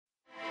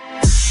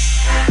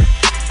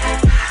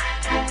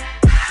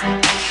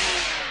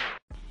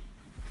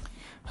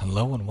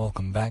Hello and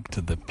welcome back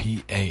to the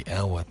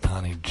PAL with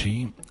Tani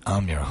G.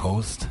 I'm your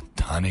host,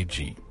 Tani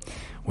G.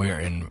 We are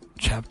in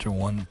Chapter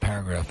 1,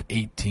 Paragraph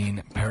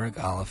 18,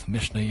 Perek Aleph,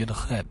 Mishnah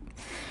Yudchet.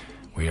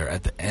 We are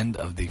at the end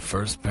of the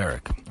first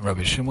parak.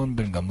 Rabbi Shimon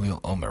ben Gamliel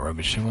Omer.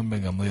 Rabbi Shimon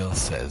ben Gamliel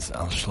says,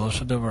 Al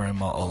shlosha devarim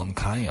ha'olam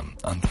kayim.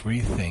 On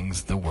three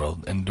things the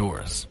world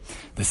endures.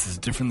 This is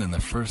different than the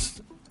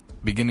first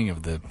beginning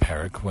of the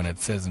parak when it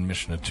says in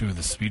Mishnah 2,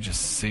 the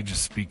sages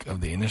speak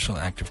of the initial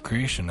act of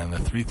creation and the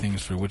three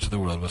things for which the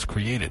world was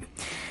created.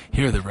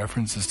 Here the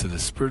reference is to the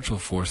spiritual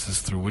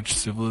forces through which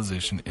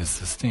civilization is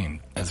sustained,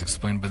 as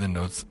explained by the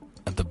notes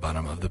at the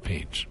bottom of the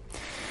page.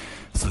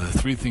 So the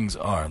three things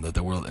are that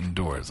the world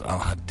endures: al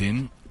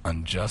hadin,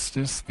 on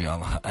justice,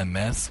 v'al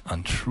ha'emes,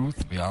 on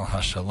truth, v'al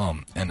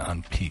ha'shalom, and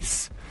on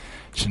peace.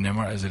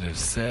 Shenemar, as it is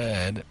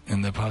said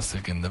in the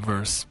pasuk, in the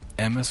verse,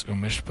 emes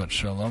u'mishpat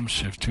shalom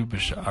shiftu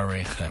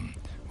b'sha'arechem.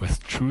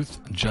 With truth,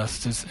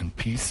 justice, and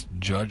peace,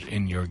 judge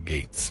in your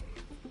gates.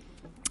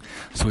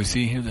 So we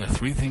see here there are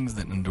three things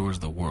that endures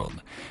the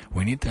world.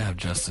 We need to have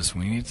justice,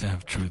 we need to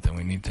have truth, and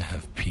we need to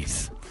have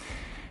peace.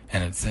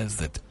 And it says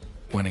that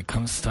when it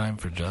comes time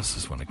for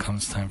justice, when it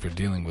comes time for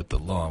dealing with the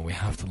law, we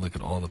have to look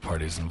at all the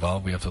parties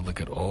involved. We have to look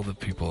at all the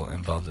people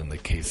involved in the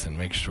case and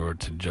make sure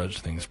to judge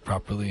things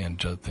properly and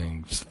judge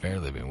things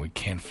fairly. I mean, we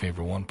can't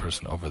favor one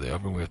person over the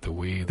other. We have to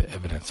weigh the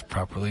evidence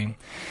properly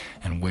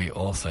and weigh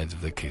all sides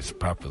of the case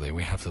properly.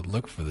 We have to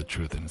look for the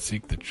truth and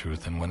seek the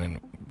truth. And when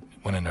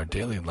in our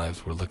daily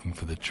lives we're looking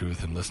for the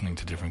truth and listening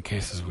to different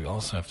cases, we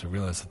also have to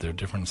realize that there are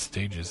different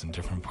stages and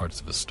different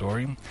parts of a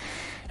story,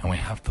 and we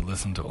have to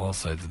listen to all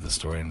sides of the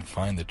story and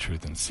find the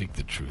truth and seek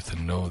the truth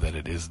and know that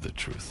it is the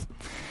truth.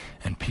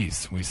 And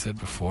peace. We said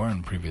before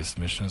in previous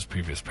missions,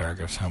 previous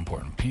paragraphs, how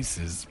important peace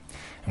is,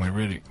 and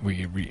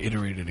we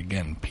reiterated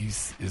again.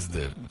 Peace is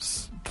the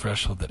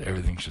threshold that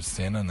everything should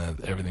stand on,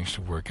 that everything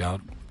should work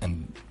out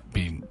and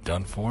be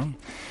done for.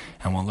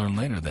 And we'll learn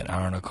later that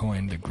Aaron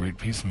HaKohen, the great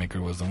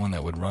peacemaker, was the one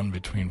that would run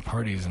between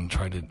parties and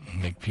try to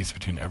make peace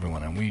between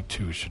everyone, and we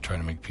too should try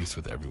to make peace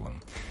with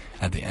everyone.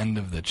 At the end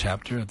of the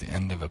chapter, at the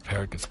end of a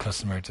parak, it's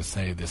customary to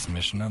say this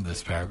Mishnah,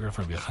 this paragraph.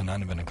 Rabbi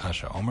Chanan ben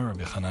Akasha Omer.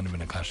 Rabbi Chanan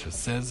ben Akasha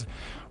says,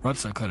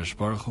 Ratzah HaKadosh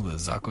Baruch Hu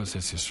leZakos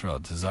es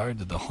Yisrael, desired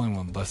that the Holy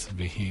One, blessed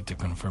be He, to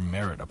confer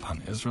merit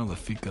upon Israel,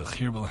 lefika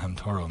chir b'lehem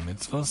Torah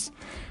mitzvos.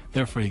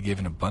 Therefore He gave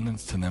an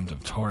abundance to them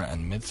of Torah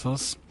and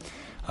mitzvos,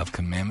 of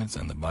commandments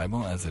and the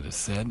Bible, as it is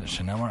said,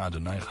 Shenamar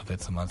Adonai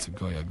chavetz hamatzu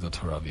goy agdot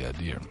Torah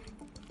v'yadir.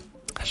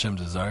 Hashem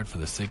desired for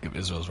the sake of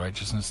Israel's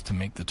righteousness to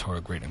make the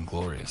Torah great and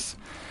glorious.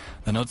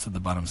 The notes at the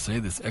bottom say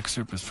this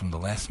excerpt is from the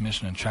last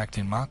Mishnah in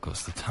Tractate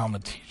Makos. The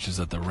Talmud teaches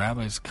that the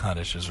rabbi's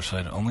Kaddish is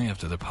recited only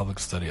after the public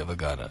study of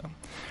Agada.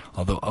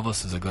 Although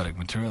Avos is Agadic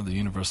material, the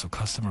universal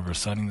custom of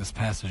reciting this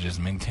passage is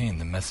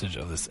maintained. The message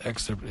of this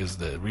excerpt is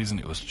the reason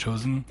it was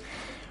chosen.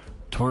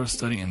 Torah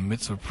study and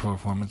mitzvah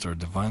performance are a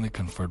divinely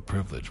conferred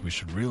privilege. We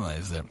should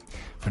realize that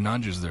for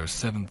non-Jews there are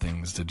 7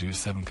 things to do,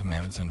 7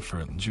 commandments, and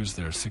for Jews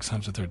there are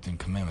 613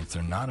 commandments.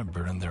 They're not a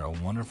burden, they're a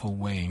wonderful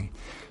way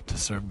to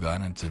serve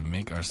God and to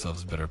make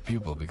ourselves better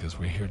people, because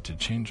we're here to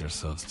change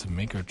ourselves, to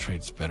make our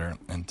traits better,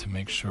 and to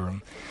make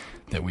sure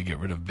that we get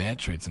rid of bad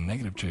traits and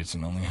negative traits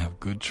and only have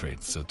good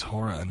traits. So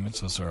Torah and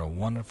mitzvahs are a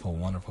wonderful,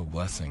 wonderful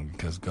blessing,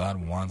 because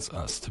God wants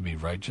us to be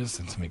righteous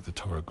and to make the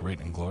Torah great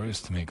and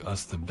glorious, to make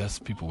us the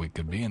best people we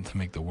could be, and to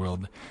make the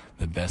world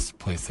the best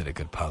place that it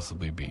could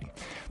possibly be.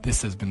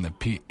 This has been the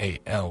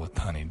PAL with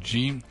Tani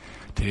G.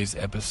 Today's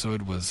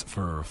episode was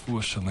for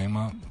Refuah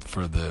Shalema,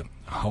 for the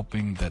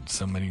hoping that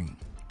somebody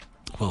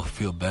will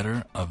feel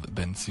better, of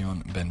Ben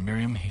Zion Ben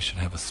Miriam. He should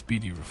have a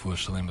speedy Refuah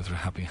Shalema through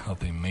happy,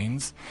 healthy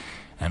means.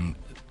 And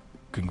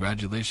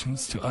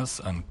congratulations to us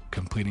on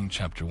completing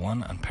Chapter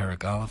 1 on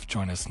Perek Aleph.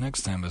 Join us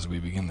next time as we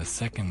begin the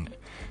second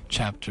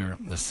chapter,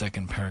 the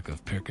second parak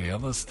of Pirkei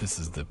Avos. This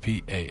is the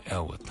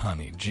PAL with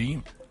Tani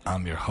G.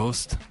 I'm your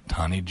host,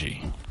 Tani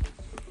G.